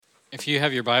If you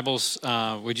have your Bibles,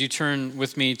 would you turn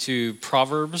with me to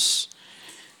Proverbs?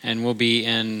 And we'll be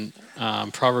in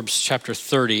Proverbs chapter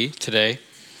 30 today.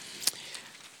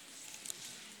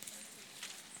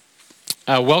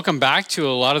 Welcome back to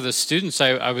a lot of the students.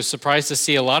 I was surprised to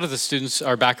see a lot of the students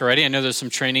are back already. I know there's some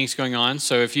trainings going on.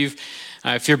 So if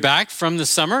you're back from the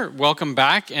summer, welcome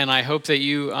back. And I hope that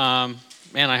you,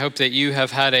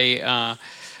 have had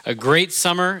a great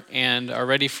summer and are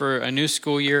ready for a new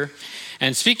school year.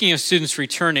 And speaking of students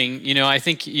returning, I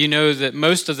think you know that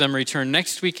most of them return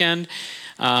next weekend.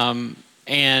 And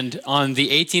on the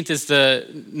 18th is the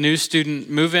new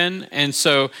student move-in. And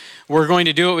so we're going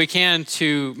to do what we can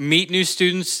to meet new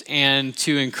students and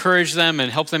to encourage them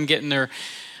and help them get in their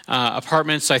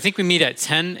apartments. So I think we meet at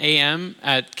 10 a.m.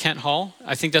 at Kent Hall.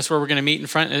 I think that's where we're going to meet in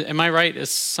front. Am I right? Is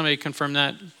somebody confirm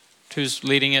that? Who's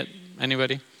leading it?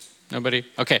 Anybody? Nobody?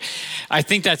 Okay. I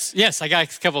think yes, I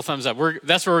got a couple of thumbs up.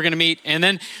 That's where we're going to meet. And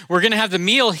then we're going to have the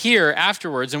meal here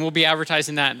afterwards, and we'll be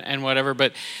advertising that and whatever.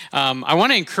 But I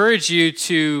want to encourage you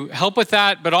to help with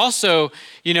that. But also,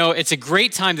 it's a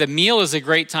great time. The meal is a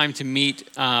great time to meet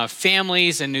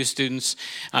families and new students.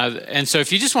 And so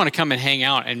if you just want to come and hang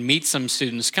out and meet some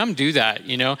students, come do that,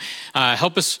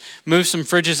 Help us move some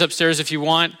fridges upstairs if you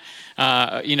want,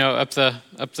 up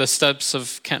the steps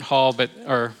of Kent Hall,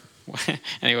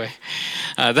 anyway,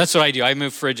 that's what I do. I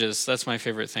move fridges. That's my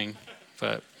favorite thing.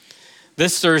 But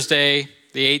this Thursday,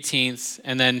 the 18th,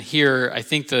 and then here, I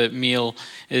think the meal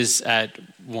is at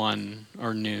 1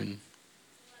 or noon.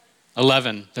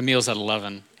 11. The meal's at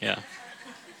 11. Yeah.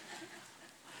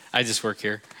 I just work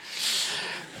here.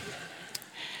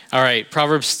 All right,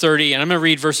 Proverbs 30, and I'm going to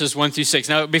read verses 1 through 6.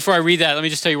 Now, before I read that, let me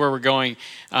just tell you where we're going.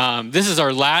 This is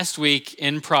our last week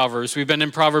in Proverbs. We've been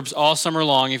in Proverbs all summer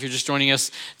long. If you're just joining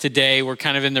us today, we're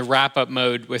kind of in the wrap-up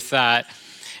mode with that.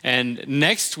 And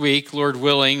next week, Lord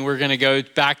willing, we're going to go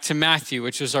back to Matthew,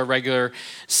 which is our regular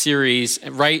series,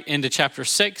 right into chapter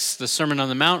 6, the Sermon on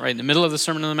the Mount, right in the middle of the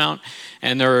Sermon on the Mount.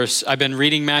 And I've been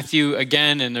reading Matthew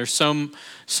again, and there's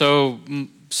so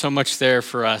much there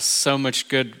for us, so much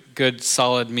good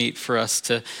solid meat for us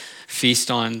to feast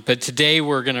on. But today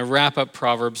we're going to wrap up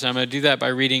Proverbs. I'm going to do that by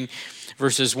reading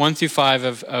verses 1 through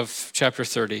 5 of chapter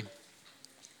 30.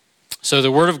 So the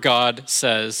word of God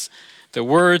says, the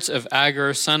words of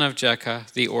Agur, son of Jekah,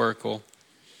 the oracle.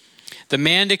 The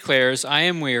man declares, I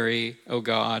am weary, O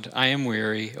God, I am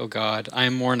weary, O God, I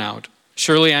am worn out.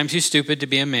 Surely I am too stupid to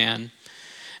be a man,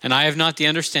 and I have not the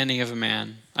understanding of a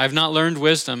man. I have not learned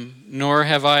wisdom, nor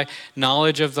have I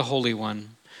knowledge of the Holy One.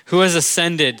 Who has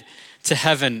ascended to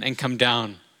heaven and come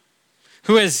down?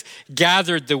 Who has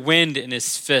gathered the wind in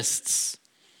his fists?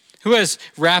 Who has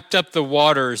wrapped up the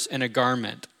waters in a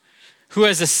garment? Who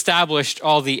has established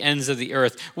all the ends of the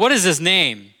earth? What is his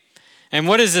name? And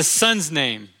what is his son's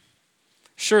name?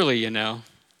 Surely you know.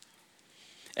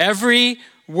 Every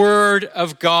word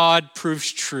of God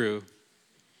proves true.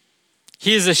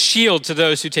 He is a shield to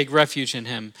those who take refuge in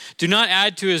him. Do not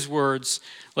add to his words,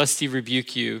 lest he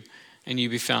rebuke you and you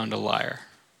be found a liar.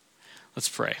 Let's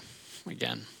pray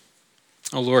again.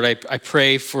 Oh Lord, I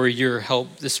pray for your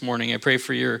help this morning. I pray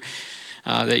for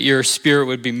that your spirit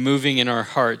would be moving in our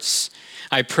hearts.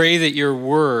 I pray that your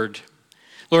word,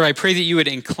 Lord, I pray that you would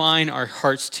incline our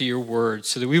hearts to your word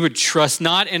so that we would trust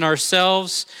not in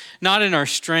ourselves, not in our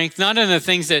strength, not in the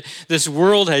things that this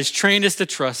world has trained us to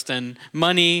trust in,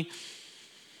 money,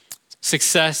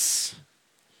 success,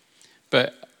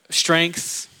 but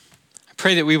strength. I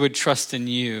pray that we would trust in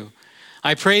you.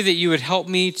 I pray that you would help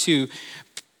me to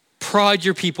prod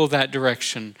your people that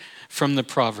direction from the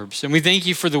Proverbs. And we thank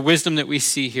you for the wisdom that we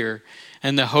see here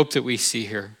and the hope that we see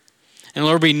here. And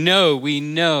Lord, we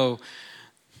know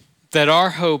that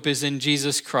our hope is in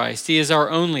Jesus Christ. He is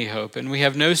our only hope, and we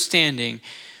have no standing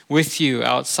with you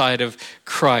outside of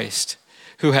Christ,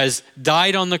 who has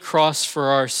died on the cross for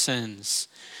our sins,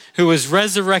 who was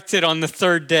resurrected on the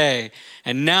third day,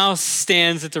 and now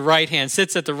sits at the right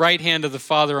hand of the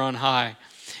Father on high,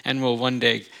 and will one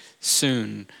day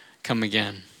soon come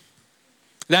again.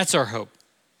 That's our hope.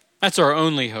 That's our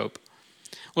only hope.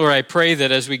 Lord, I pray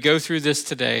that as we go through this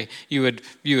today, you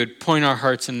would point our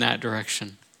hearts in that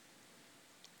direction.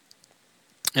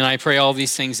 And I pray all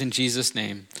these things in Jesus'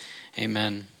 name.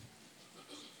 Amen.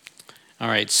 All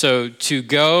right, so to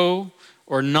go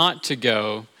or not to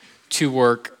go to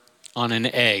work on an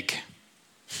egg.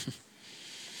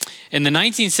 In the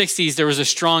 1960s, there was a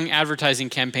strong advertising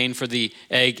campaign for the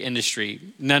egg industry.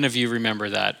 None of you remember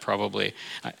that, probably.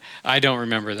 I don't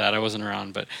remember that. I wasn't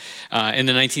around. But in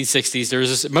the 1960s, there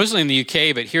was this, mostly in the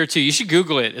UK, but here too. You should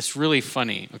Google it. It's really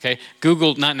funny, okay?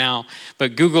 Google, not now,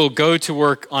 but Google go to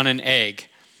work on an egg.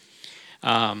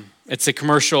 It's a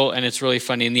commercial and it's really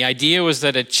funny. And the idea was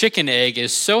that a chicken egg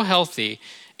is so healthy,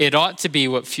 it ought to be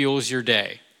what fuels your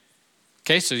day.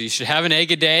 Okay, so you should have an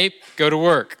egg a day, go to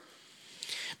work.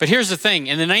 But here's the thing.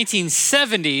 In the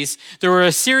 1970s, there were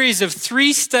a series of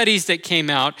 3 studies that came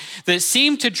out that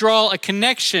seemed to draw a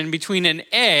connection between an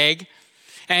egg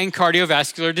and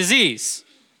cardiovascular disease.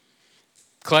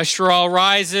 Cholesterol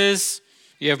rises,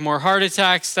 you have more heart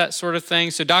attacks, that sort of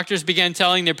thing. So doctors began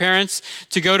telling their parents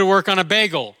to go to work on a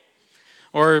bagel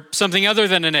or something other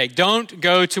than an egg. Don't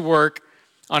go to work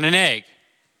on an egg.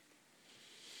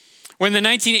 When the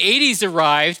 1980s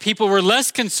arrived, people were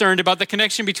less concerned about the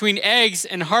connection between eggs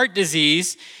and heart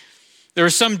disease. There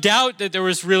was some doubt that there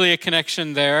was really a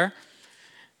connection there.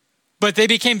 But they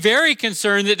became very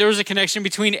concerned that there was a connection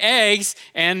between eggs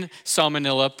and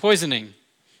salmonella poisoning.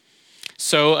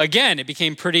 So again, it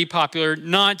became pretty popular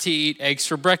not to eat eggs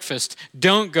for breakfast.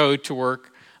 Don't go to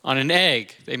work on an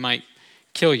egg. They might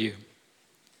kill you.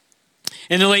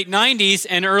 In the late 90s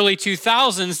and early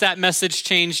 2000s, that message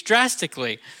changed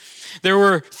drastically. There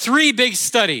were 3 big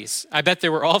studies. I bet they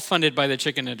were all funded by the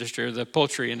chicken industry or the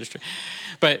poultry industry.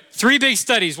 But 3 big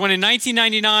studies, one in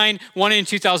 1999, one in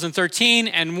 2013,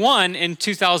 and one in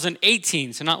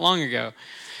 2018, so not long ago.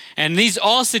 And these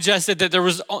all suggested that there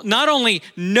was not only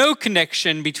no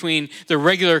connection between the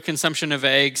regular consumption of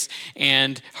eggs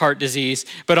and heart disease,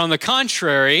 but on the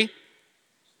contrary,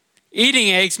 eating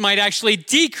eggs might actually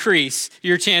decrease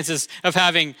your chances of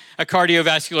having a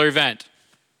cardiovascular event.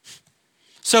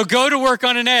 So go to work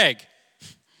on an egg.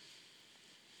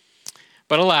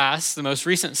 But alas, the most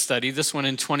recent study, this one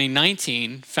in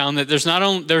 2019, found that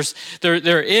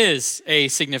there is a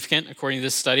significant, according to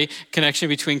this study, connection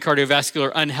between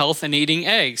cardiovascular unhealth and eating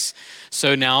eggs.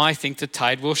 So now I think the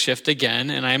tide will shift again,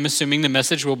 and I'm assuming the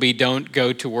message will be don't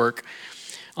go to work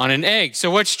on an egg. So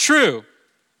what's true?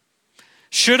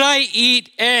 Should I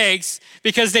eat eggs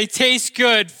because they taste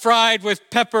good fried with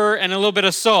pepper and a little bit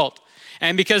of salt?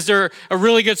 And because they're a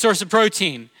really good source of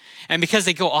protein, and because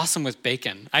they go awesome with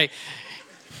bacon. I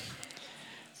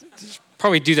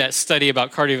probably do that study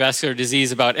about cardiovascular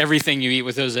disease about everything you eat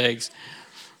with those eggs.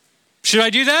 Should I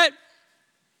do that?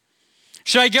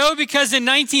 Should I go because in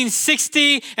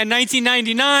 1960 and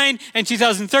 1999 and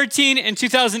 2013 and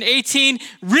 2018,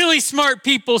 really smart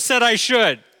people said I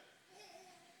should?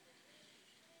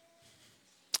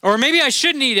 Or maybe I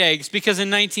shouldn't eat eggs because in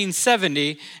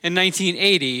 1970 and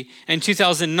 1980 and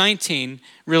 2019,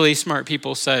 really smart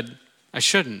people said I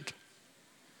shouldn't.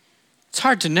 It's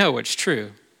hard to know what's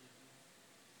true.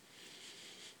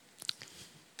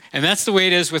 And that's the way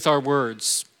it is with our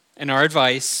words and our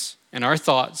advice and our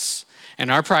thoughts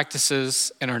and our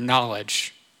practices and our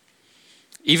knowledge.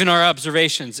 Even our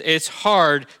observations. It's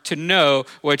hard to know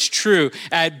what's true.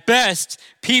 At best,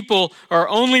 people are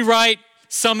only right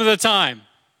some of the time.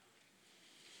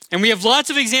 And we have lots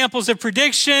of examples of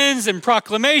predictions and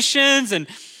proclamations and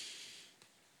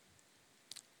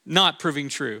not proving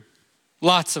true.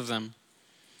 Lots of them.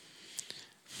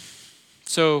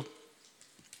 So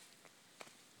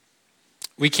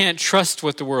we can't trust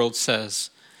what the world says.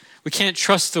 We can't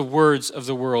trust the words of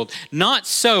the world. Not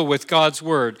so with God's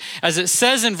word. As it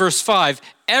says in verse 5,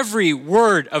 every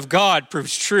word of God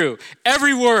proves true.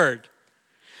 Every word.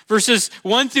 Verses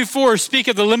 1 through 4 speak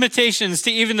of the limitations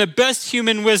to even the best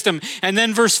human wisdom. And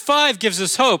then verse 5 gives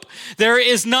us hope. There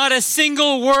is not a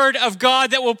single word of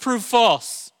God that will prove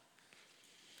false.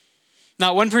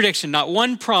 Not one prediction, not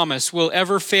one promise will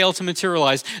ever fail to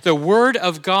materialize. The word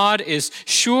of God is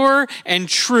sure and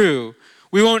true.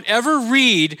 We won't ever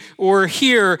read or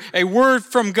hear a word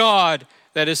from God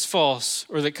that is false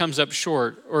or that comes up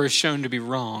short or is shown to be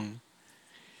wrong.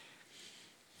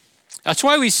 That's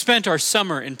why we spent our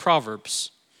summer in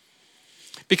Proverbs.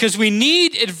 Because we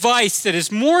need advice that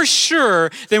is more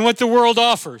sure than what the world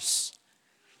offers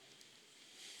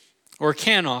or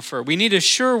can offer. We need a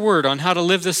sure word on how to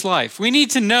live this life. We need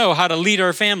to know how to lead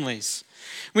our families.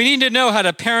 We need to know how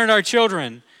to parent our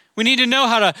children. We need to know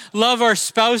how to love our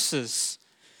spouses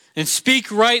and speak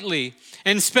rightly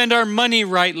and spend our money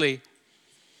rightly.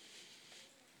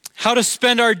 How to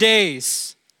spend our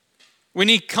days. We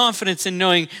need confidence in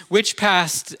knowing which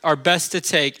paths are best to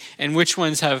take and which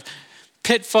ones have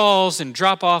pitfalls and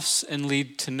drop-offs and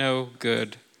lead to no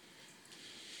good.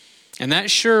 And that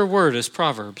sure word is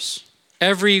Proverbs.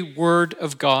 Every word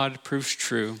of God proves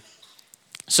true.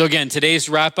 So again, today's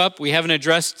wrap up, we haven't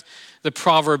addressed the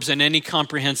Proverbs in any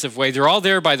comprehensive way. They're all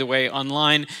there, by the way,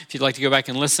 online, if you'd like to go back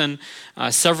and listen.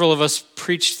 Several of us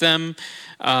preached them.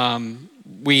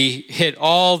 We hit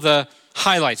all the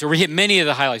highlights, or we hit many of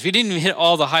the highlights. We didn't even hit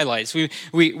all the highlights.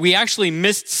 We actually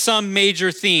missed some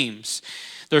major themes.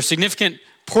 There are significant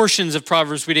portions of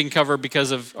Proverbs we didn't cover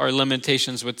because of our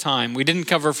limitations with time. We didn't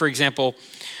cover, for example,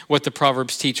 what the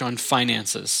Proverbs teach on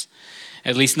finances,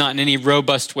 at least not in any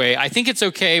robust way. I think it's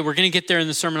okay. We're going to get there in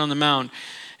the Sermon on the Mount.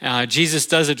 Jesus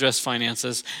does address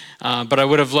finances, but I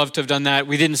would have loved to have done that.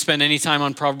 We didn't spend any time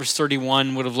on Proverbs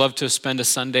 31. Would have loved to spend a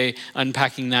Sunday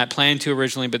unpacking that. Planned to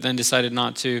originally, but then decided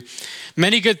not to.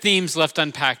 Many good themes left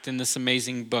unpacked in this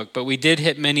amazing book, but we did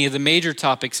hit many of the major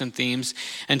topics and themes.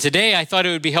 And today I thought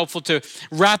it would be helpful to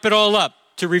wrap it all up,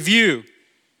 to review.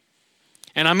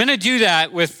 And I'm going to do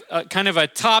that with kind of a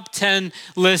top 10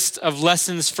 list of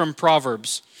lessons from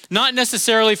Proverbs. Not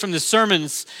necessarily from the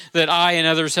sermons that I and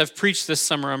others have preached this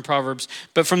summer on Proverbs,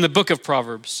 but from the book of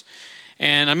Proverbs.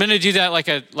 And I'm going to do that like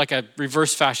a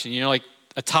reverse fashion, like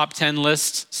a top 10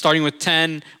 list, starting with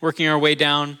 10, working our way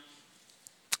down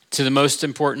to the most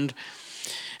important.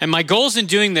 And my goals in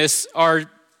doing this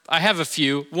are, I have a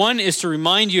few. One is to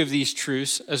remind you of these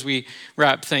truths as we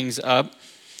wrap things up.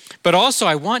 But also,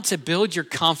 I want to build your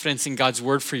confidence in God's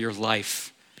word for your life.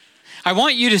 I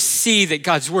want you to see that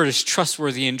God's word is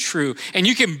trustworthy and true, and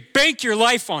you can bank your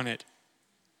life on it.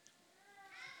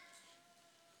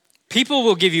 People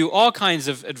will give you all kinds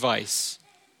of advice.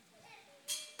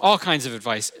 All kinds of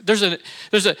advice. There's a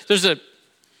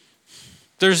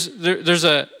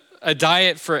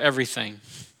diet for everything.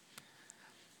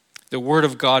 The word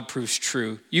of God proves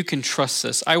true. You can trust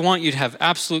this. I want you to have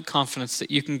absolute confidence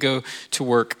that you can go to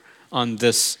work on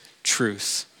this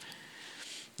truth.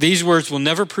 These words will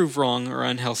never prove wrong or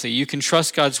unhealthy. You can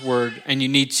trust God's word, and you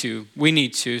need to. We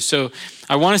need to. So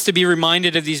I want us to be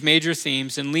reminded of these major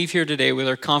themes and leave here today with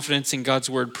our confidence in God's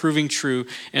word proving true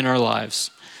in our lives.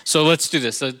 So let's do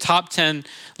this. The top 10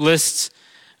 lists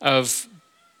of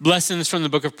lessons from the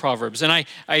book of Proverbs. And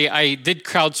I did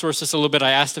crowdsource this a little bit. I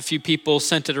asked a few people,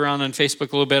 sent it around on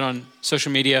Facebook a little bit, on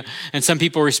social media, and some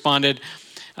people responded.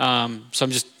 So I'm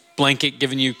just blanket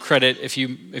giving you credit if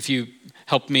you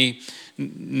helped me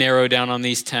narrow down on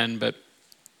these 10. But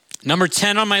number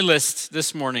 10 on my list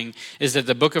this morning is that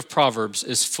the book of Proverbs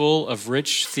is full of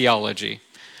rich theology.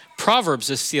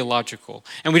 Proverbs is theological.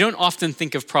 And we don't often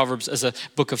think of Proverbs as a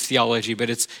book of theology,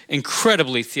 but it's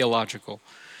incredibly theological.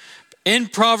 In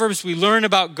Proverbs, we learn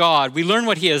about God. We learn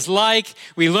what he is like.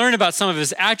 We learn about some of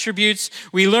his attributes.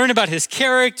 We learn about his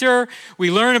character.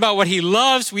 We learn about what he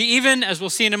loves. We even, as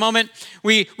we'll see in a moment,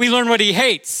 we learn what he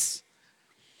hates.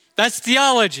 That's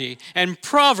theology, and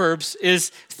Proverbs is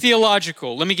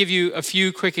theological. Let me give you a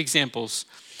few quick examples.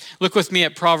 Look with me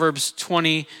at Proverbs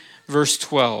 20, verse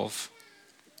 12.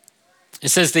 It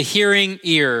says, the hearing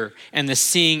ear and the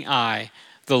seeing eye,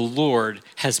 the Lord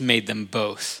has made them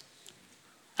both.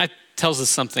 That tells us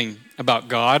something about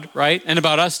God, right? And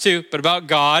about us too, but about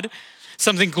God,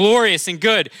 something glorious and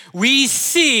good. We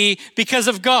see because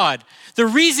of God. The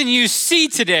reason you see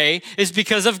today is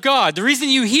because of God. The reason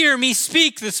you hear me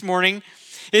speak this morning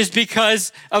is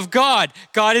because of God.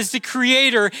 God is the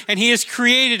creator, and he has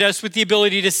created us with the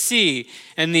ability to see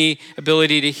and the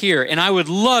ability to hear. And I would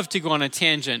love to go on a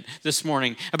tangent this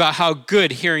morning about how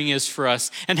good hearing is for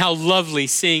us and how lovely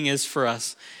seeing is for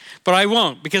us. But I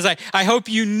won't, because I hope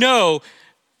you know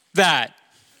that.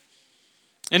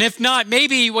 And if not,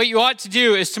 maybe what you ought to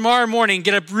do is tomorrow morning,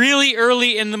 get up really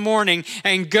early in the morning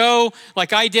and go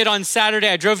like I did on Saturday.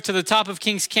 I drove to the top of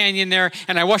Kings Canyon there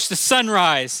and I watched the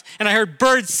sunrise and I heard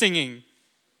birds singing.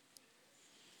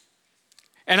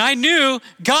 And I knew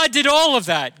God did all of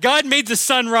that. God made the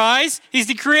sunrise. He's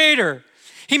the creator.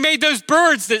 He made those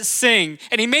birds that sing,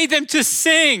 and he made them to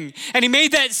sing, and he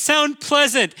made that sound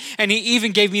pleasant, and he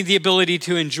even gave me the ability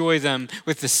to enjoy them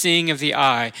with the seeing of the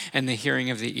eye and the hearing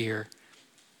of the ear.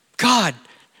 God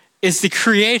is the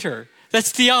creator. That's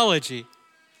theology.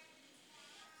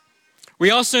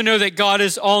 We also know that God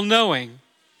is all-knowing.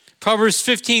 Proverbs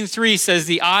 15:3 says,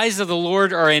 the eyes of the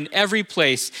Lord are in every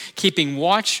place, keeping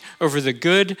watch over the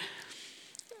good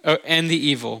and the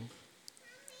evil.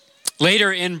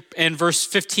 Later in verse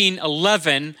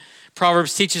 15:11,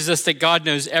 Proverbs teaches us that God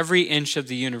knows every inch of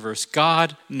the universe.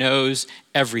 God knows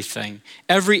everything,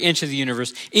 every inch of the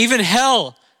universe. Even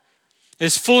hell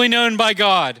is fully known by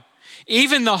God.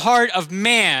 Even the heart of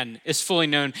man is fully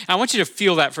known. I want you to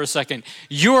feel that for a second.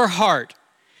 Your heart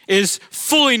is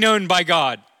fully known by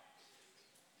God.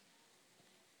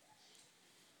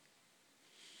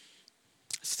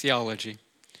 It's theology.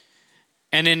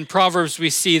 And in Proverbs, we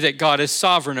see that God is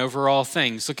sovereign over all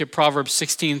things. Look at Proverbs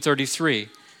 16:33.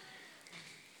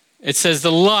 It says,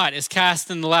 the lot is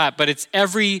cast in the lap, but it's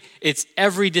every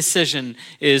decision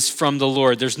is from the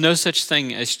Lord. There's no such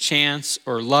thing as chance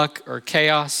or luck or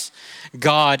chaos.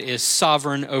 God is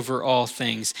sovereign over all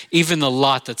things. Even the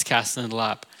lot that's cast in the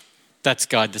lap, that's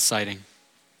God deciding.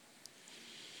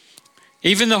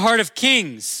 Even the heart of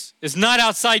kings is not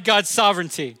outside God's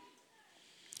sovereignty.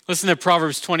 Listen to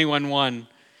Proverbs 21:1.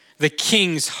 The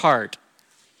king's heart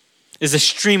is a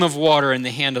stream of water in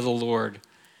the hand of the Lord.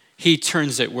 He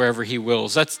turns it wherever he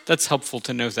wills. That's helpful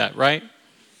to know that, right?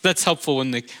 That's helpful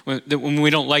when we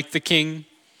don't like the king,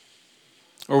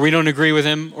 or we don't agree with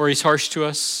him, or he's harsh to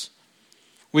us.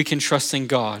 We can trust in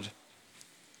God.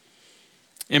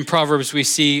 In Proverbs, we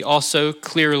see also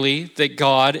clearly that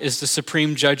God is the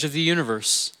supreme judge of the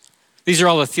universe. These are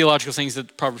all the theological things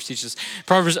that Proverbs teaches.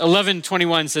 Proverbs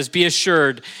 11:21 says, "Be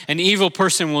assured, an evil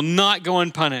person will not go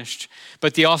unpunished,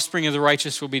 but the offspring of the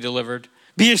righteous will be delivered."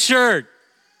 Be assured.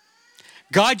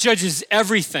 God judges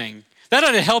everything. That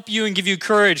ought to help you and give you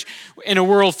courage in a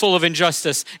world full of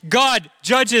injustice. God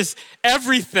judges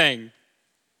everything.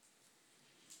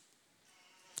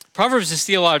 Proverbs is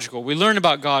theological. We learn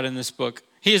about God in this book.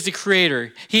 He is the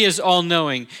creator. He is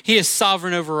all-knowing. He is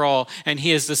sovereign over all, and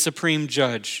he is the supreme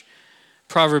judge.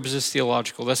 Proverbs is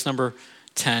theological. That's number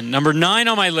 10. Number 9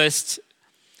 on my list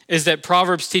is that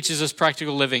Proverbs teaches us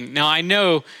practical living. Now, I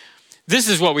know this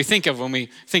is what we think of when we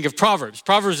think of Proverbs.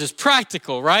 Proverbs is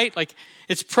practical, right? Like,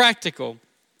 it's practical.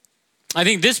 I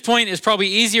think this point is probably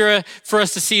easier for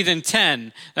us to see than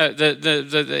 10.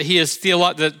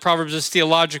 That Proverbs is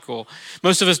theological.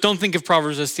 Most of us don't think of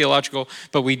Proverbs as theological,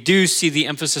 but we do see the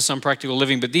emphasis on practical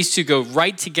living. But these two go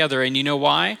right together, and you know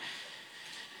why?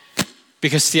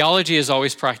 Because theology is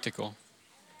always practical.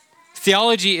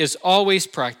 Theology is always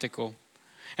practical.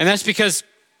 And that's because,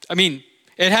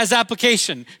 it has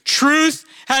application. Truth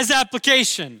has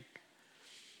application.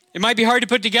 It might be hard to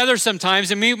put together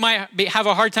sometimes, and we might have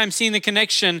a hard time seeing the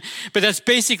connection, but that's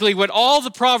basically what all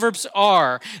the Proverbs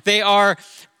are. They are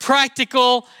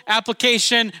practical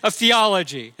application of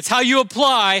theology. It's how you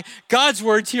apply God's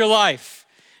word to your life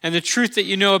and the truth that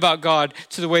you know about God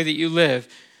to the way that you live.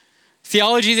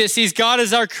 Theology that sees God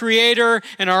as our creator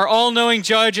and our all-knowing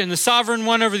judge and the sovereign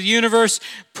one over the universe.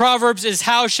 Proverbs is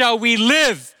how shall we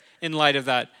live in light of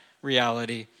that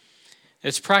reality.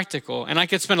 It's practical. And I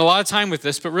could spend a lot of time with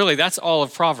this, but really that's all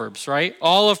of Proverbs, right?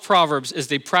 All of Proverbs is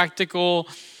the practical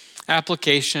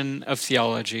application of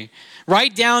theology.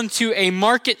 Right down to a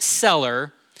market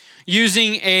seller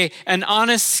using an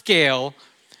honest scale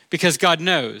because God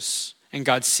knows and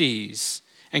God sees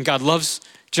and God loves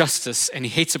justice and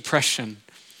he hates oppression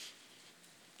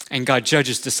and God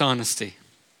judges dishonesty.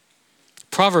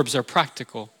 Proverbs are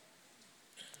practical.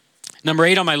 Number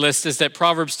 8 on my list is that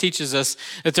Proverbs teaches us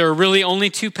that there are really only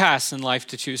 2 paths in life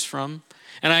to choose from.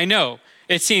 And I know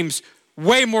it seems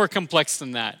way more complex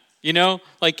than that,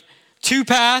 like 2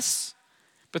 paths,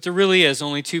 but there really is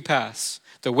only 2 paths,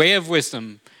 the way of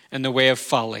wisdom and the way of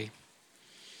folly.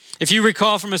 If you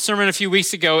recall from a sermon a few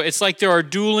weeks ago, it's like there are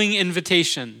dueling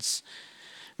invitations.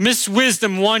 Miss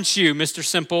Wisdom wants you, Mr.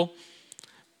 Simple.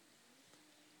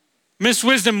 Miss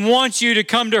Wisdom wants you to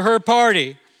come to her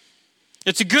party.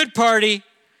 It's a good party,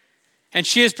 and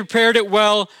she has prepared it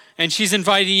well, and she's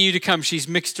inviting you to come. She's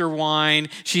mixed her wine.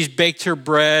 She's baked her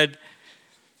bread.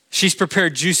 She's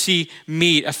prepared juicy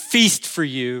meat, a feast for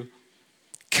you.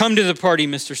 Come to the party,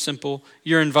 Mr. Simple.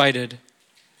 You're invited.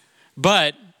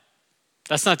 But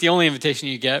that's not the only invitation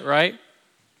you get, right?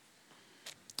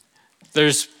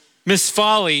 There's Miss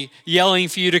Folly yelling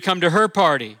for you to come to her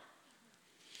party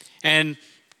and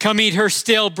come eat her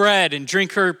stale bread and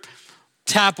drink her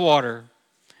tap water.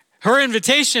 Her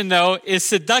invitation, though, is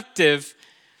seductive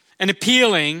and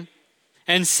appealing,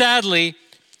 and sadly,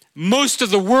 most of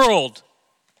the world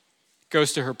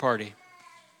goes to her party.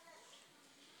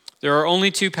 There are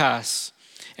only 2 paths,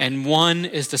 and one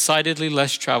is decidedly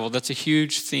less traveled. That's a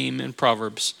huge theme in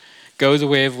Proverbs. Go the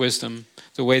way of wisdom,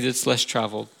 the way that's less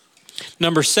traveled.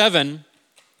 Number 7,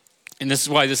 and this is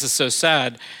why this is so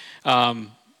sad, that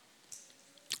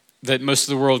most of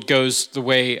the world goes the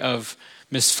way of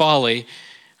Miss Folly.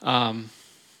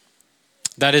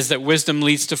 That is that wisdom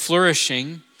leads to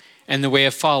flourishing and the way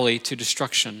of folly to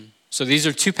destruction. So these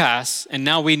are 2 paths, and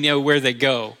now we know where they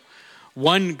go.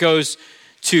 One goes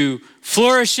to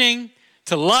flourishing,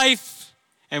 to life,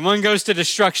 and one goes to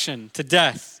destruction, to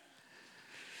death.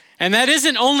 And that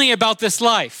isn't only about this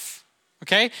life,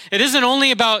 okay? It isn't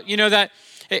only about, that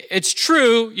it's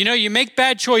true, you make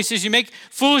bad choices, you make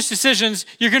foolish decisions,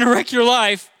 you're going to wreck your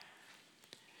life.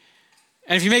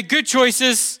 And if you make good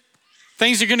choices,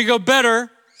 things are going to go better.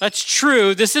 That's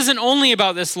true. This isn't only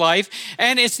about this life.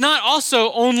 And it's not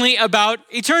also only about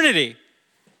eternity.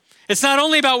 It's not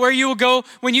only about where you will go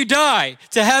when you die,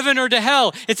 to heaven or to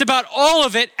hell. It's about all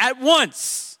of it at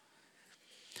once.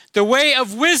 The way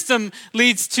of wisdom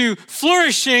leads to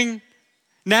flourishing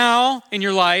now in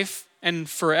your life and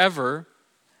forever.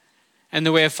 And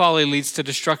the way of folly leads to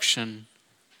destruction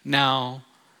now,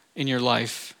 in your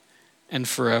life, and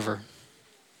forever.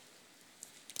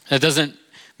 That doesn't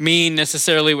mean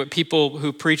necessarily what people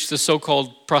who preach the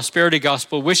so-called prosperity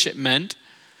gospel wish it meant.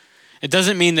 It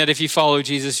doesn't mean that if you follow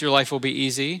Jesus, your life will be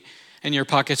easy and your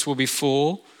pockets will be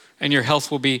full and your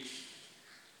health will be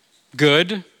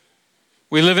good.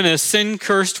 We live in a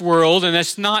sin-cursed world, and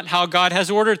that's not how God has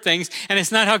ordered things, and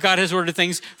it's not how God has ordered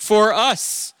things for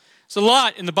us. There's a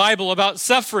lot in the Bible about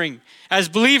suffering as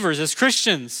believers, as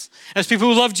Christians, as people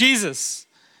who love Jesus.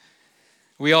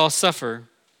 We all suffer.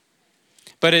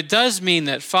 But it does mean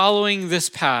that following this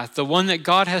path, the one that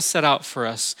God has set out for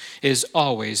us, is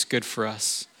always good for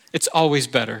us. It's always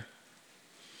better.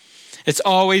 It's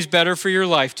always better for your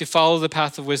life to follow the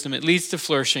path of wisdom. It leads to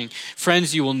flourishing.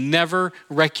 Friends, you will never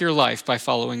wreck your life by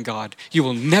following God. You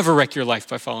will never wreck your life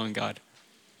by following God.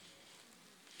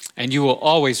 And you will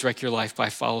always wreck your life by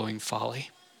following folly.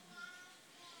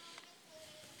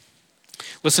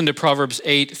 Listen to Proverbs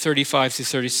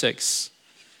 8:35-36.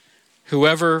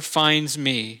 Whoever finds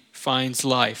me finds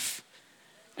life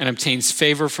and obtains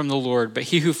favor from the Lord, but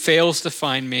he who fails to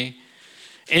find me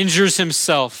injures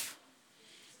himself.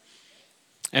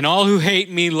 And all who hate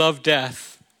me love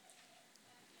death.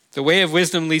 The way of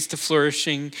wisdom leads to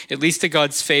flourishing. It leads to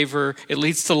God's favor. It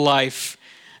leads to life.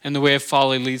 And the way of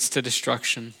folly leads to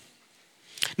destruction.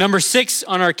 Number 6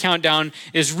 on our countdown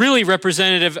is really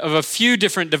representative of a few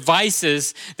different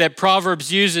devices that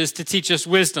Proverbs uses to teach us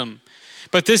wisdom.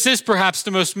 But this is perhaps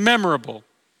the most memorable.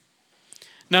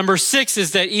 Number 6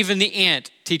 is that even the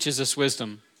ant teaches us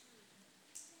wisdom.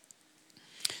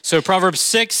 So Proverbs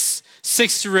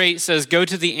 6:6-8 says, "Go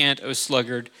to the ant, O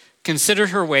sluggard, consider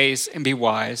her ways and be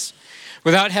wise.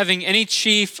 Without having any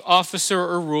chief, officer,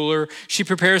 or ruler, she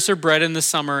prepares her bread in the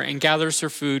summer and gathers her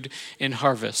food in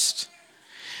harvest."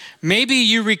 Maybe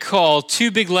you recall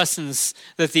 2 big lessons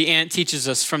that the ant teaches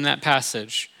us from that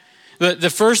passage. The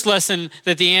first lesson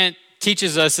that the ant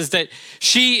teaches us is that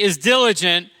she is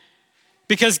diligent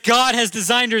because God has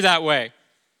designed her that way.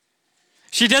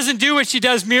 She doesn't do what she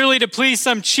does merely to please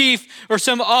some chief or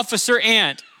some officer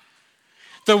ant.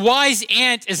 The wise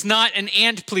ant is not an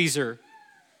ant pleaser.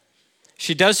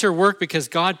 She does her work because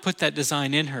God put that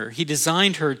design in her. He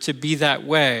designed her to be that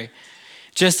way,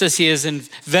 just as he has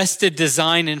invested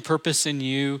design and purpose in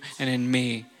you and in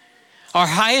me. Our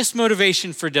highest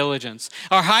motivation for diligence,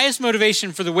 our highest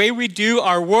motivation for the way we do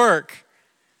our work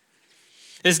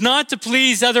is not to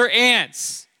please other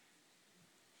ants.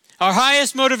 Our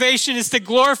highest motivation is to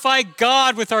glorify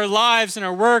God with our lives and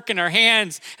our work and our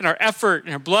hands and our effort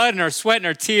and our blood and our sweat and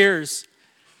our tears.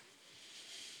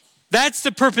 That's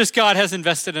the purpose God has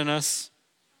invested in us.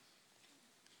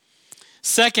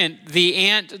 Second, the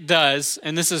ant does,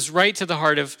 and this is right to the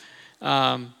heart of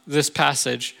this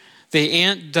passage, the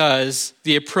ant does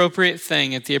the appropriate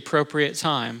thing at the appropriate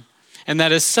time. And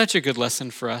that is such a good lesson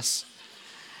for us.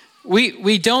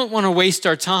 We don't want to waste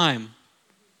our time.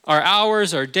 Our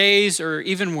hours, our days, or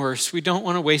even worse, we don't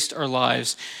want to waste our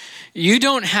lives. You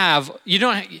don't have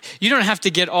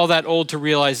to get all that old to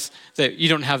realize that you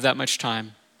don't have that much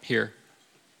time here.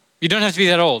 You don't have to be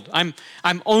that old. I'm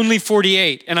only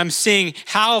 48, and I'm seeing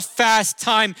how fast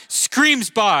time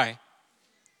screams by.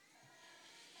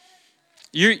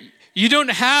 You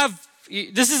don't have,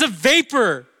 this is a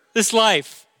vapor, this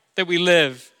life that we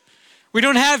live. We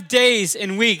don't have days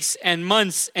and weeks and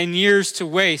months and years to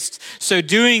waste. So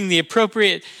doing the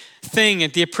appropriate thing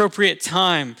at the appropriate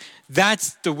time,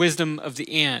 that's the wisdom of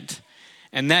the ant.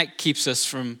 And that keeps us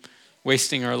from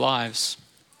wasting our lives.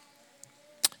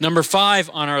 Number 5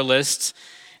 on our list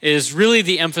is really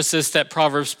the emphasis that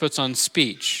Proverbs puts on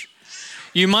speech.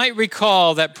 You might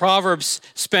recall that Proverbs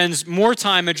spends more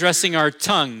time addressing our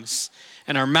tongues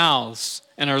and our mouths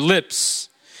and our lips.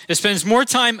 It spends more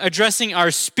time addressing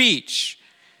our speech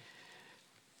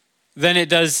than it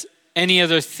does any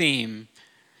other theme.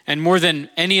 And more than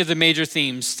any of the major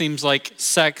themes like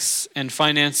sex and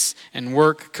finance and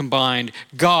work combined,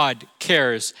 God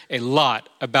cares a lot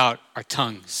about our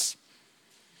tongues.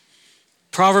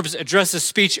 Proverbs addresses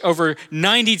speech over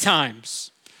 90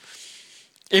 times.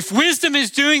 If wisdom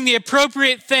is doing the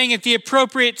appropriate thing at the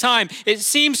appropriate time, it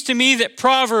seems to me that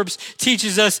Proverbs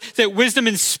teaches us that wisdom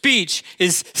in speech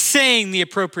is saying the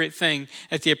appropriate thing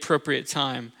at the appropriate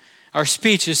time. Our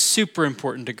speech is super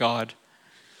important to God.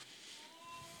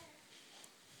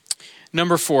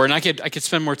 Number 4, and I could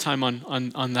spend more time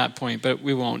on that point, but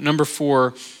we won't. Number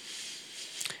 4,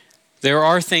 there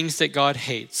are things that God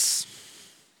hates.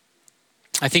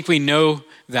 I think we know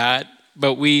that,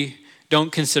 but we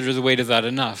don't consider the weight of that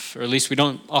enough, or at least we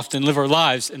don't often live our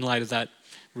lives in light of that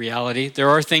reality. There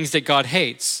are things that God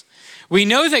hates. We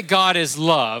know that God is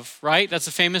love, right? That's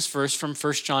a famous verse from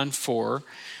 1 John 4.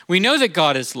 We know that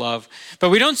God is love, but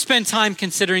we don't spend time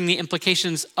considering the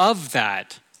implications of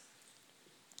that.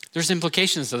 There's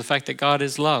implications of the fact that God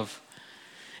is love.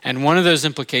 And one of those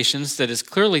implications that is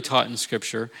clearly taught in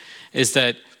Scripture is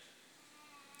that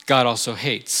God also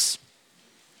hates.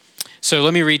 So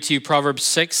let me read to you Proverbs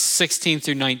 6, 16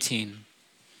 through 19.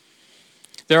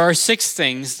 There are 6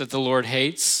 things that the Lord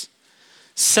hates,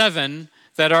 7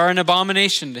 that are an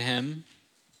abomination to him: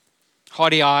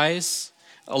 haughty eyes,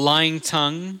 a lying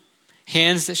tongue,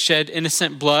 hands that shed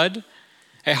innocent blood,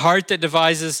 a heart that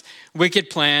devises wicked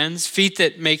plans, feet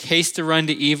that make haste to run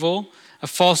to evil, a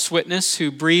false witness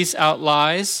who breathes out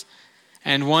lies,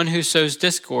 and one who sows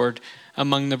discord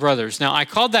among the brothers. Now, I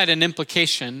called that an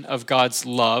implication of God's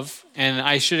love, and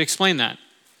I should explain that.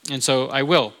 And so I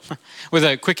will, with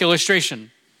a quick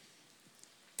illustration.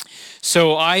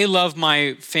 So I love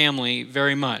my family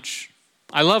very much.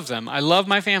 I love them. I love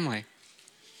my family.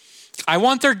 I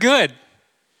want their good.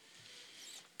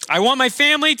 I want my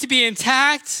family to be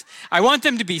intact. I want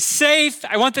them to be safe.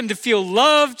 I want them to feel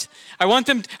loved. I want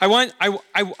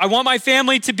my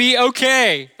family to be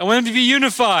okay. I want them to be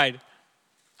unified.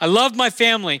 I love my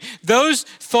family. Those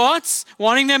thoughts,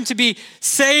 wanting them to be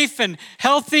safe and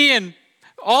healthy and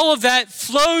all of that,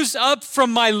 flows up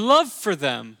from my love for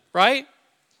them, right?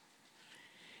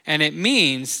 And it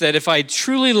means that if I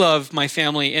truly love my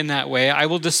family in that way, I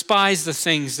will despise the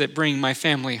things that bring my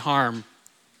family harm.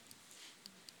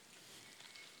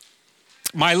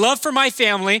 My love for my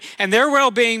family and their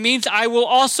well-being means I will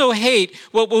also hate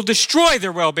what will destroy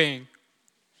their well-being.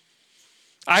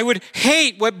 I would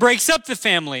hate what breaks up the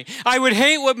family. I would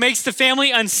hate what makes the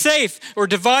family unsafe or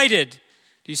divided.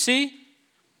 Do you see?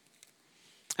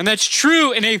 And that's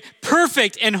true in a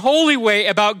perfect and holy way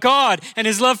about God and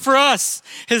his love for us,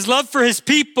 his love for his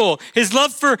people, his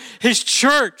love for his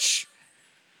church,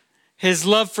 his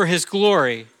love for his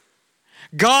glory.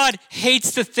 God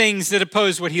hates the things that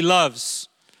oppose what he loves.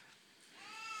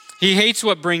 He hates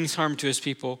what brings harm to his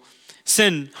people.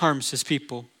 Sin harms his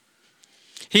people.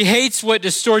 He hates what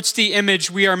distorts the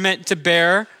image we are meant to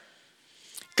bear.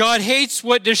 God hates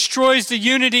what destroys the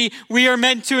unity we are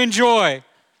meant to enjoy.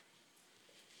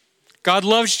 God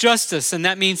loves justice, and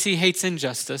that means he hates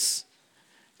injustice.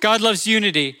 God loves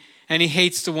unity, and he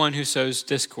hates the one who sows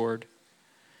discord.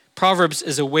 Proverbs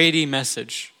is a weighty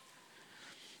message.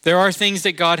 There are things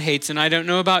that God hates, and I don't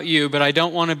know about you, but I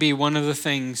don't want to be one of the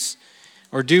things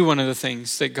or do one of the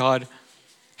things that God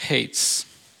hates.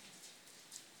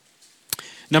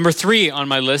 Number 3 on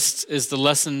my list is the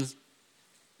lessons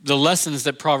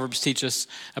that Proverbs teach us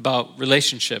about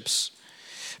relationships.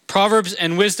 Proverbs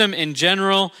and wisdom in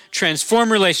general transform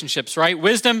relationships, right?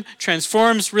 Wisdom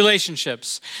transforms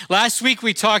relationships. Last week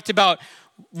we talked about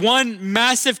one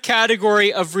massive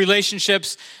category of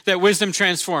relationships that wisdom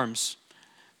transforms: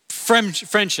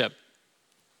 friendship.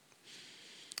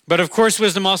 But of course,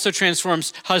 wisdom also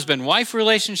transforms husband-wife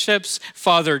relationships,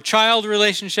 father-child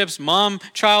relationships,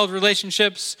 mom-child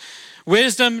relationships.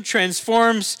 Wisdom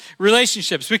transforms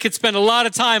relationships. We could spend a lot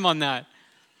of time on that.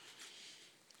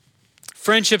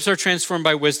 Friendships are transformed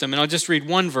by wisdom. And I'll just read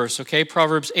one verse, okay?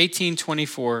 Proverbs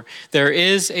 18:24. There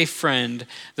is a friend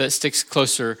that sticks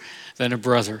closer than a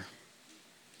brother.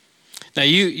 Now,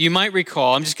 you might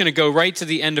recall, I'm just going to go right to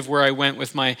the end of where I went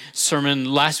with my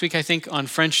sermon last week, I think, on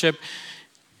friendship.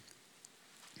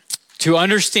 To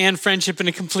understand friendship in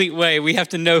a complete way, we have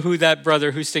to know who that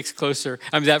brother who sticks closer,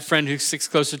 that friend who sticks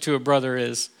closer to a brother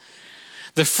is.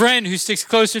 The friend who sticks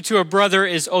closer to a brother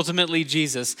is ultimately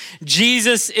Jesus.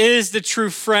 Jesus is the true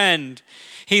friend.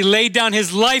 He laid down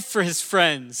his life for his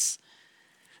friends.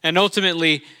 And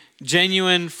ultimately,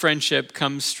 genuine friendship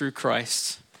comes through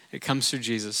Christ. It comes through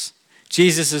Jesus.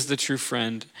 Jesus is the true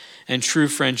friend, and true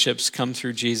friendships come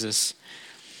through Jesus.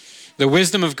 The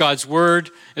wisdom of God's word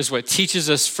is what teaches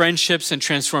us friendships and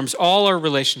transforms all our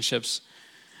relationships.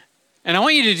 And I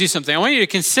want you to do something. I want you to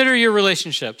consider your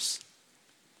relationships,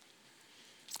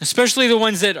 especially the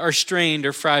ones that are strained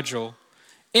or fragile.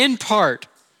 In part,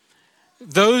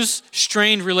 those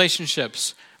strained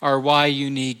relationships are why you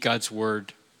need God's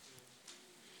word.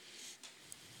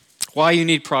 Why you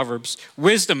need Proverbs.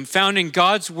 Wisdom found in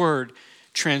God's word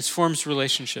transforms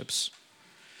relationships.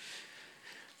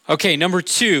 Okay, number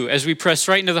 2, as we press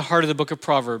right into the heart of the book of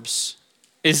Proverbs,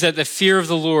 is that the fear of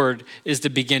the Lord is the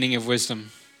beginning of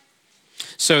wisdom.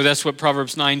 So that's what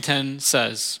Proverbs 9:10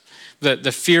 says. That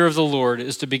the fear of the Lord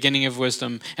is the beginning of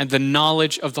wisdom, and the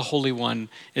knowledge of the Holy One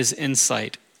is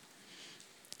insight.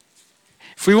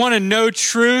 If we want to know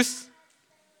truth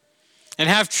and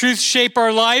have truth shape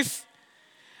our life,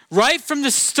 right from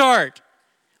the start,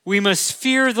 we must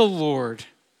fear the Lord.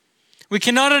 We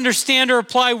cannot understand or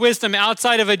apply wisdom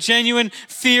outside of a genuine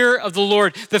fear of the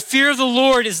Lord. The fear of the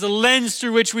Lord is the lens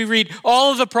through which we read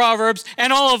all of the Proverbs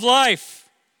and all of life.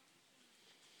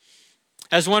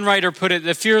 As one writer put it,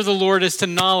 the fear of the Lord is to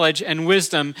knowledge and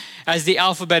wisdom as the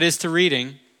alphabet is to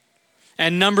reading,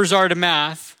 and numbers are to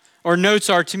math, or notes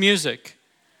are to music.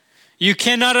 You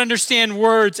cannot understand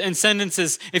words and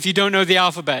sentences if you don't know the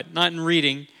alphabet, not in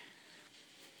reading.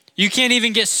 You can't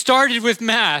even get started with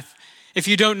math if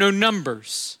you don't know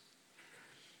numbers.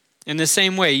 In the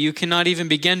same way, you cannot even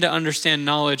begin to understand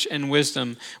knowledge and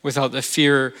wisdom without the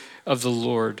fear of the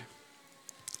Lord.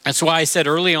 That's why I said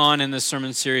early on in this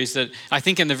sermon series that I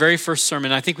think in the very first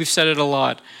sermon, I think we've said it a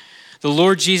lot, the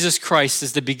Lord Jesus Christ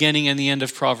is the beginning and the end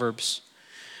of Proverbs.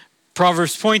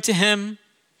 Proverbs point to him,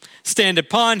 stand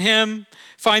upon him,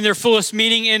 find their fullest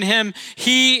meaning in him.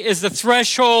 He is the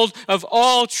threshold of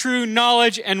all true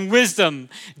knowledge and wisdom.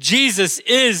 Jesus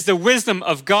is the wisdom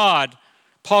of God.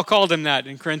 Paul called him that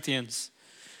in Corinthians.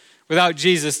 Without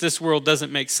Jesus, this world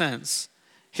doesn't make sense.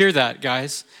 Hear that,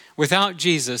 guys. Without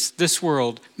Jesus, this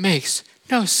world makes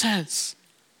no sense.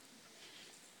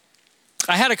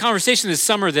 I had a conversation this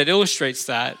summer that illustrates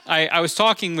that. I was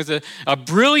talking with a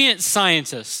brilliant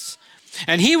scientist,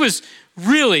 and he was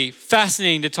really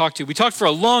fascinating to talk to. We talked for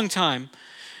a long time.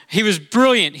 He was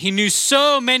brilliant. He knew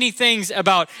so many things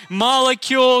about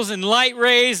molecules and light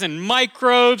rays and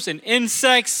microbes and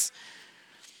insects.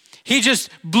 He just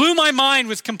blew my mind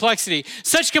with complexity.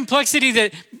 Such complexity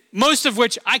that most of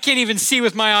which I can't even see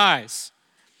with my eyes.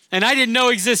 And I didn't know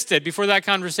existed before that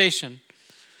conversation.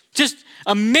 Just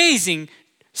amazing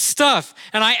stuff.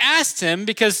 And I asked him,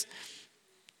 because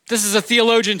this is a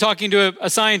theologian talking to a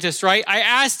scientist, right? I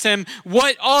asked him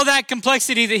what all that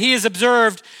complexity that he has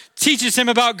observed teaches him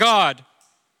about God.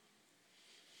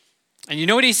 And you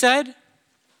know what he said?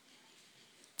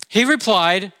 He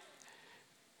replied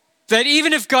that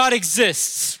even if God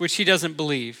exists, which he doesn't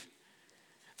believe,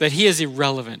 that he is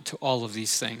irrelevant to all of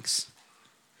these things.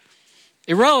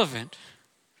 Irrelevant.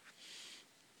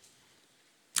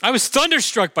 I was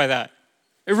thunderstruck by that.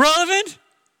 Irrelevant?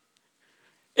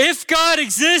 If God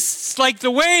exists like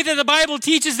the way that the Bible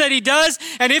teaches that he does,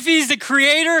 and if he's the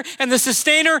creator and the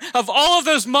sustainer of all of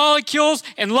those molecules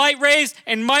and light rays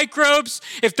and microbes,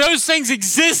 if those things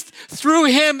exist through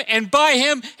him and by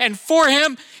him and for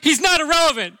him, he's not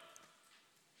irrelevant.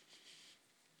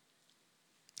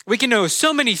 We can know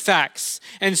so many facts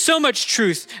and so much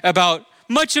truth about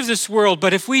much of this world,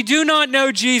 but if we do not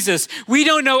know Jesus, we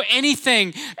don't know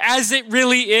anything as it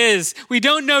really is. We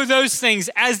don't know those things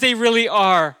as they really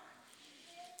are.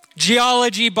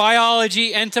 Geology,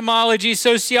 biology, entomology,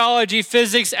 sociology,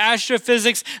 physics,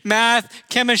 astrophysics, math,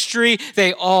 chemistry,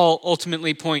 they all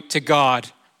ultimately point to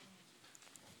God.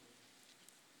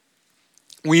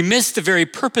 We miss the very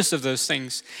purpose of those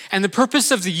things and the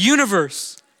purpose of the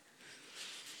universe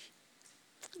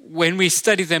when we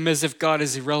study them as if God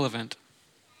is irrelevant.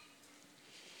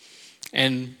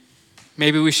 And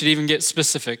maybe we should even get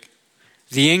specific.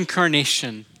 The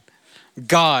incarnation,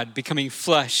 God becoming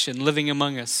flesh and living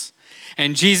among us,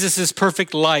 and Jesus'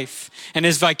 perfect life and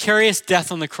his vicarious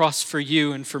death on the cross for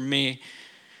you and for me.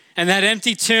 And that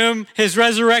empty tomb, his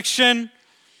resurrection,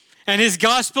 and his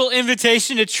gospel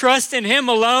invitation to trust in him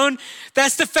alone,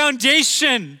 that's the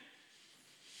foundation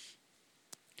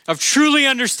of truly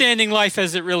understanding life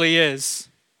as it really is.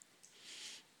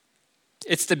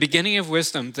 It's the beginning of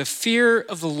wisdom. The fear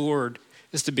of the Lord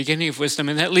is the beginning of wisdom.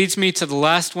 And that leads me to the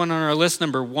last one on our list,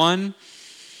 number 1.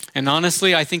 And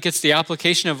honestly, I think it's the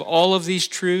application of all of these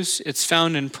truths. It's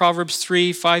found in Proverbs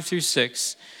 3, 5 through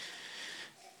 6.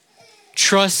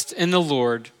 Trust in the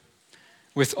Lord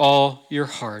with all your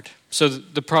heart. So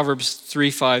the Proverbs 3,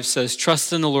 5 says,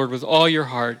 trust in the Lord with all your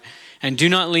heart and do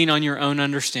not lean on your own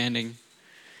understanding.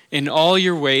 In all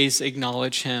your ways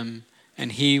acknowledge him,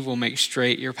 and he will make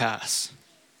straight your paths.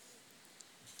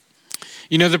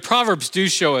 You know, the Proverbs do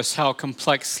show us how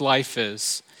complex life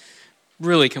is.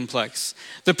 Really complex.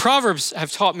 The Proverbs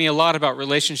have taught me a lot about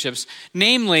relationships.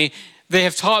 Namely, they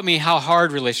have taught me how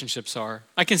hard relationships are.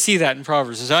 I can see that in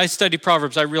Proverbs. As I study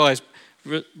Proverbs, I realize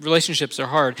relationships are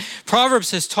hard.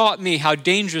 Proverbs has taught me how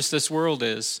dangerous this world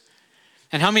is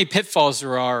and how many pitfalls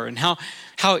there are and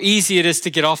how easy it is to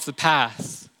get off the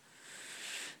path.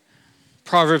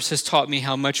 Proverbs has taught me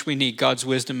how much we need God's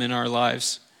wisdom in our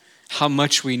lives, how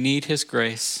much we need his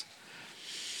grace.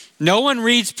 No one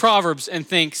reads Proverbs and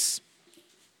thinks,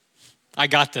 I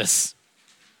got this.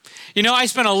 You know, I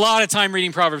spent a lot of time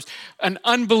reading Proverbs,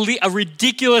 a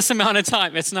ridiculous amount of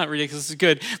time. It's not ridiculous, it's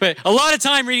good, but a lot of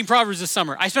time reading Proverbs this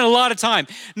summer. I spent a lot of time.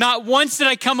 Not once did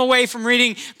I come away from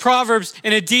reading Proverbs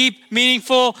in a deep,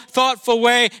 meaningful, thoughtful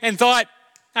way and thought,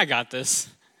 I got this.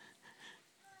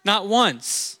 Not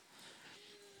once.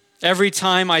 Every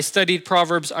time I studied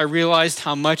Proverbs, I realized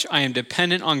how much I am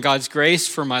dependent on God's grace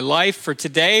for my life, for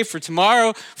today, for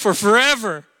tomorrow, for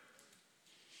forever.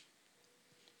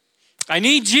 I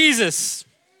need Jesus.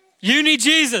 You need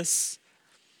Jesus.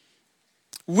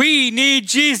 We need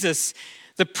Jesus.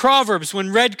 The Proverbs,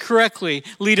 when read correctly,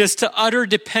 lead us to utter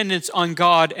dependence on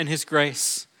God and his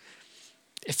grace.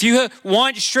 If you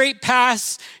want straight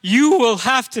paths, you will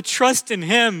have to trust in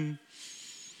him.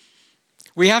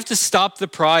 We have to stop the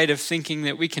pride of thinking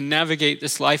that we can navigate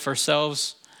this life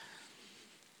ourselves.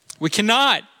 We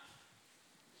cannot.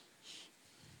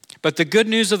 But the good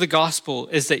news of the gospel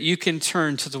is that you can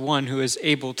turn to the one who is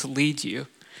able to lead you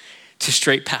to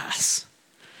straight paths.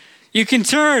 You can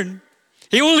turn.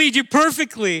 He will lead you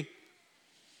perfectly.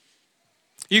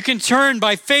 You can turn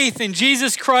by faith in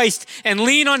Jesus Christ and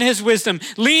lean on his wisdom,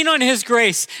 lean on his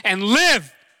grace, and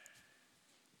live.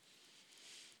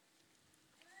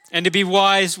 And to be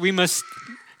wise, we must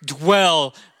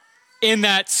dwell in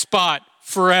that spot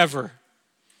forever.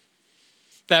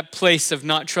 That place of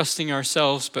not trusting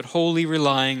ourselves, but wholly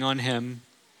relying on him.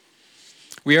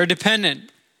 We are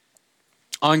dependent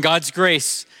on God's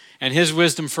grace and his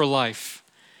wisdom for life.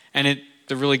 And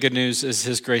the really good news is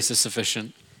his grace is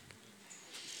sufficient.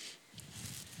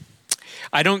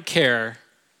 I don't care,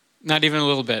 not even a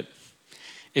little bit,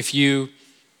 if you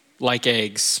like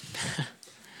eggs.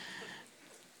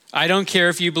 I don't care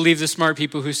if you believe the smart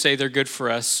people who say they're good for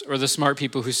us or the smart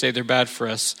people who say they're bad for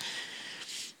us.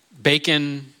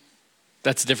 Bacon,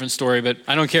 that's a different story, but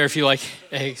I don't care if you like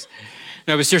eggs.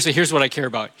 No, but seriously, here's what I care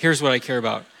about. Here's what I care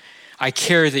about. I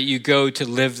care that you go to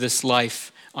live this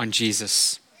life on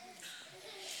Jesus.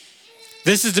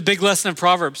 This is the big lesson of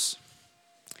Proverbs.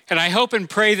 And I hope and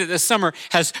pray that this summer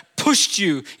has pushed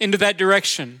you into that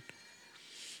direction.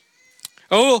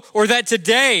 Oh, or that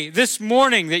today, this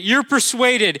morning, that you're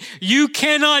persuaded you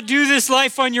cannot do this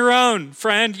life on your own,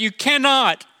 friend. You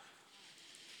cannot.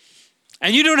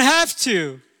 And you don't have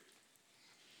to.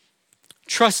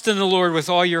 Trust in the Lord with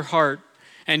all your heart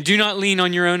and do not lean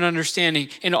on your own understanding.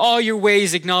 In all your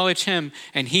ways, acknowledge him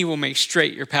and he will make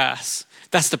straight your paths.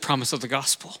 That's the promise of the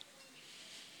gospel.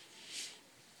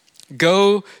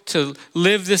 Go to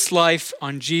live this life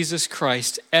on Jesus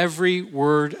Christ. Every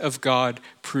word of God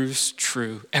proves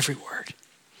true. Every word.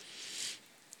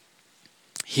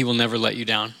 He will never let you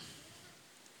down.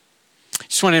 I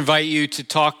just want to invite you to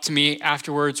talk to me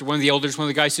afterwards, or one of the elders, one of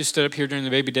the guys who stood up here during the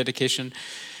baby dedication,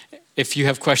 if you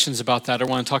have questions about that or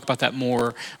want to talk about that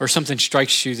more, or something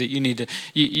strikes you that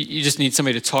you just need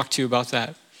somebody to talk to you about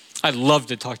that. I'd love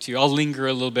to talk to you. I'll linger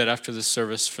a little bit after this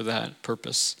service for that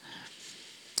purpose.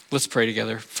 Let's pray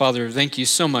together. Father, thank you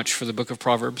so much for the book of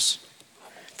Proverbs.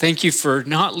 Thank you for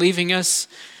not leaving us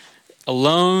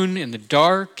alone in the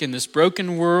dark in this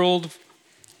broken world.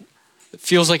 It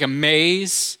feels like a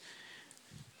maze,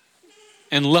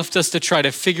 and left us to try to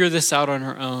figure this out on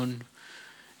our own.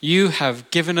 You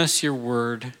have given us your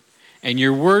word, and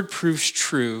your word proves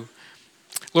true.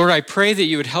 Lord, I pray that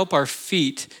you would help our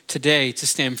feet today to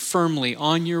stand firmly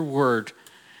on your word.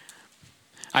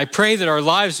 I pray that our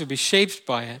lives would be shaped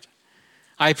by it.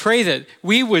 I pray that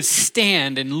we would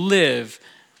stand and live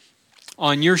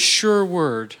on your sure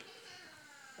word.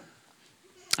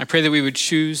 I pray that we would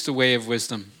choose the way of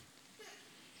wisdom.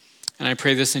 And I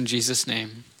pray this in Jesus'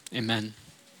 name. Amen.